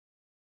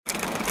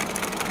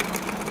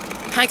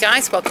Hi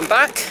guys, welcome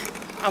back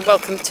and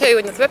welcome to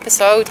another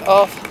episode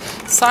of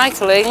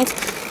cycling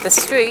the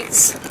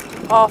streets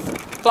of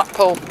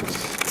Blackpool.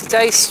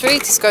 Today's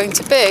street is going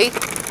to be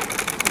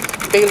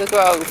Beela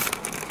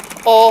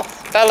Grove, or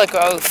Bela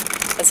Grove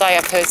as I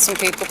have heard some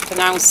people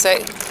pronounce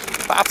it,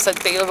 but I've said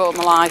Beela all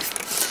my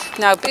life.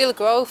 Now Beela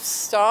Grove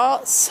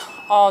starts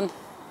on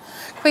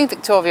Queen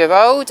Victoria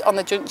Road, on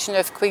the junction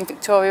of Queen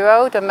Victoria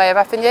Road and Mayor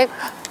Avenue,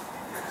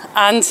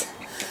 and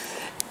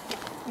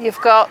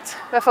you've got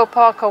Frove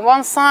Park on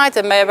one side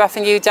and Mayor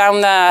Avenue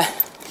down there.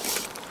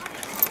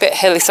 A bit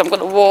hilly, so I'm going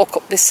to walk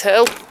up this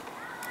hill.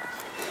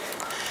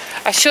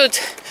 I should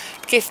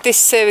give this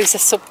series a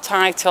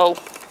subtitle: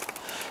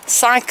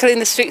 Cycling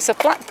the Streets of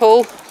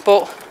Blackpool,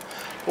 but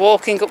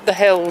walking up the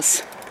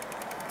hills.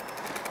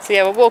 So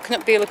yeah, we're walking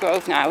up Beela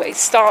Grove now. It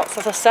starts,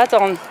 as I said,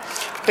 on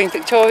Queen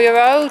Victoria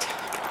Road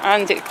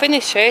and it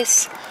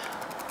finishes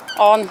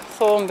on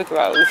Thornbury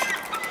Grove.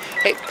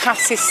 It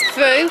passes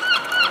through.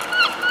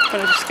 I'm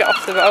going to just get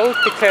off the road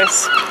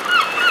because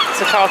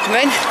there's a car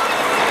coming.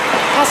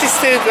 Passes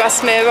through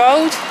Grasmere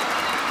Road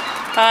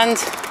and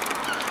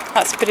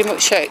that's pretty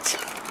much it.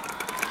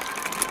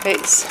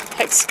 It's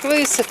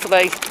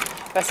exclusively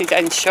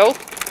residential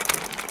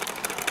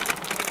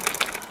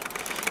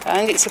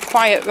and it's a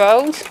quiet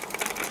road,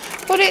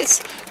 but it's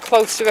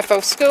close to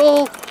Frove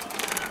School,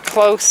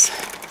 close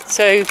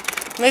to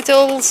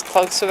Lidl's,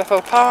 close to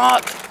Frove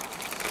Park,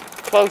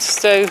 close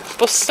to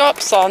bus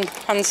stops on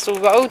Hazel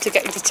Road to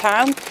get into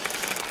town,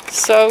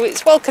 so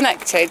it's well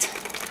connected.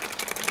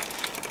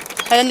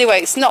 And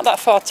anyway, it's not that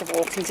far to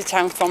walk into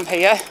town from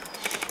here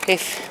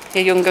if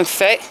you're young and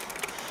fit.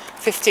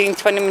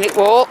 15-20 minute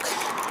walk,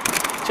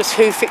 just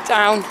hoof it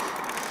down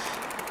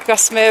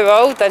Grasmere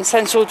Road, then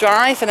Central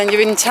Drive, and then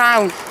you're in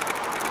town.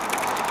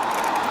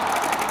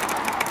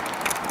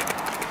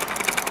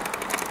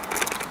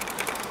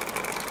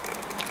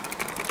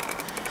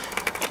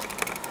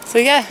 So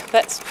yeah,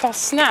 let's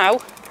cross now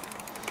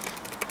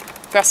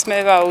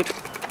Grasmere Road.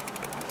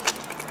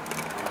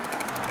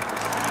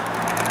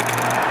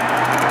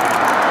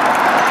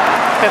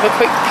 Have a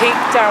quick peek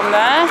down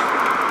there,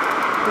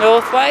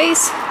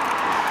 northways.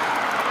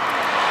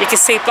 You can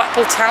see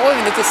Blackpool Tower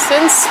in the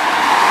distance.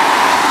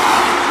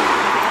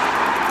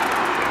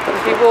 But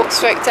if you walk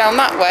straight down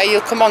that way,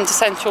 you'll come on to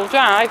Central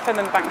Drive and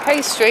then Bank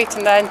Hay Street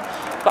and then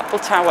Blackpool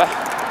Tower.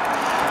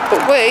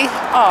 But we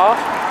are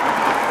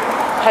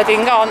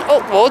heading on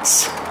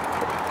upwards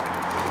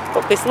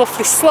up this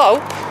lovely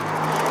slope,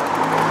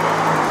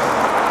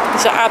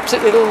 which I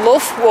absolutely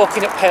love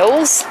walking up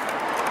hills.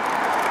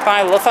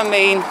 By love I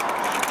mean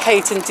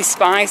hate and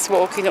despise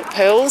walking up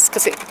hills,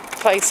 because it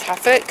plays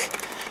havoc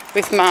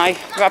with my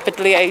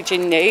rapidly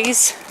aging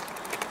knees.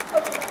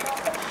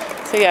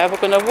 So yeah, we're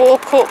going to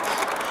walk up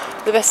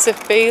the rest of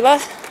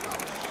Beela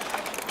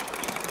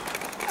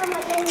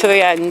to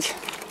the end.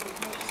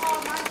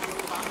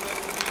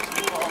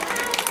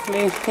 I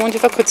mean, I wonder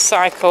if I could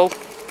cycle.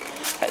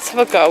 Let's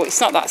have a go.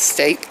 It's not that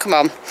steep. Come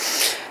on.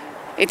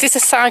 It is a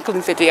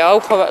cycling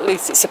video, or at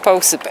least it's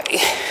supposed to be.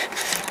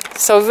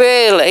 So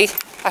really,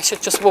 I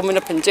should just woman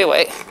up and do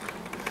it.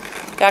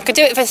 Yeah, I could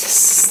do it if I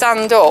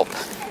stand up.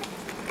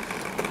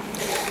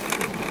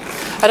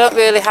 I don't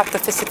really have the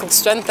physical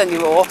strength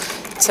anymore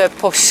to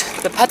push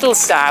the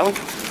pedals down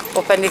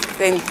up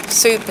anything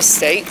super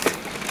steep.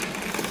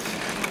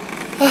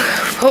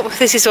 But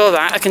this is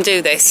alright, I can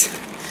do this.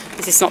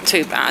 This is not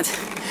too bad.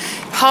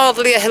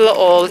 Hardly a hill at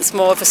all, it's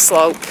more of a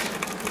slope.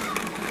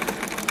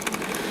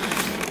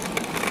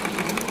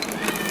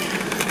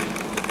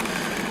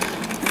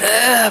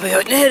 We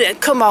are near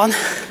it, come on.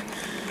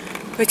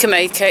 We can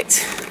make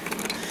it.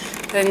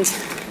 And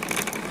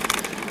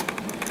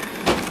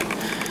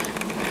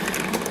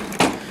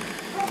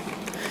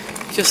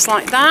just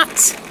like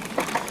that,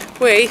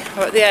 we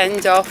are at the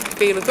end of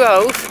Beela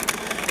Grove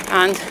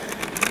and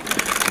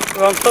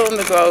we're on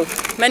Thornbury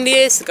Grove. Many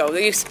years ago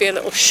there used to be a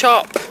little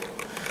shop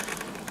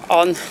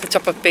on the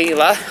top of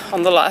Beela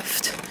on the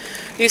left.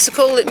 We used to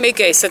call it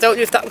Miggy's. I don't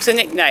know if that was a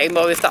nickname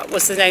or if that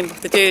was the name of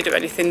the dude or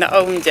anything that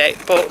owned it,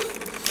 but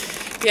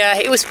yeah,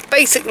 it was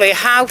basically a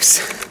house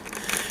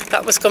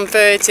that was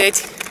converted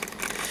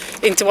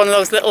into one of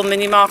those little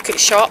mini market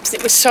shops.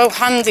 It was so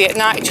handy at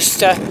night just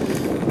to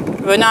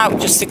run out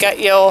just to get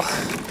your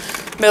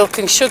milk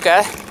and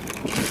sugar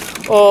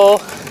or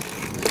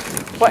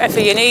whatever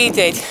you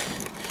needed,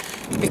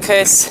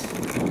 because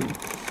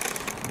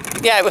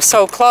yeah, it was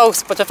so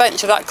close, but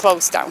eventually that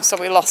closed down, so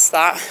we lost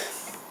that.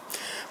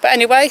 But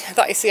anyway,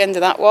 that is the end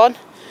of that one.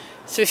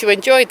 So if you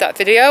enjoyed that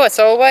video, as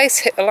always,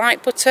 hit the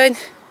like button,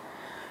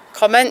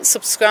 comment,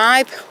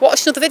 subscribe,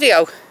 watch another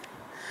video,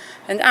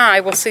 and I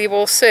will see you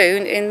all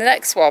soon in the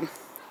next one.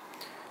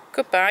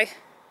 Goodbye.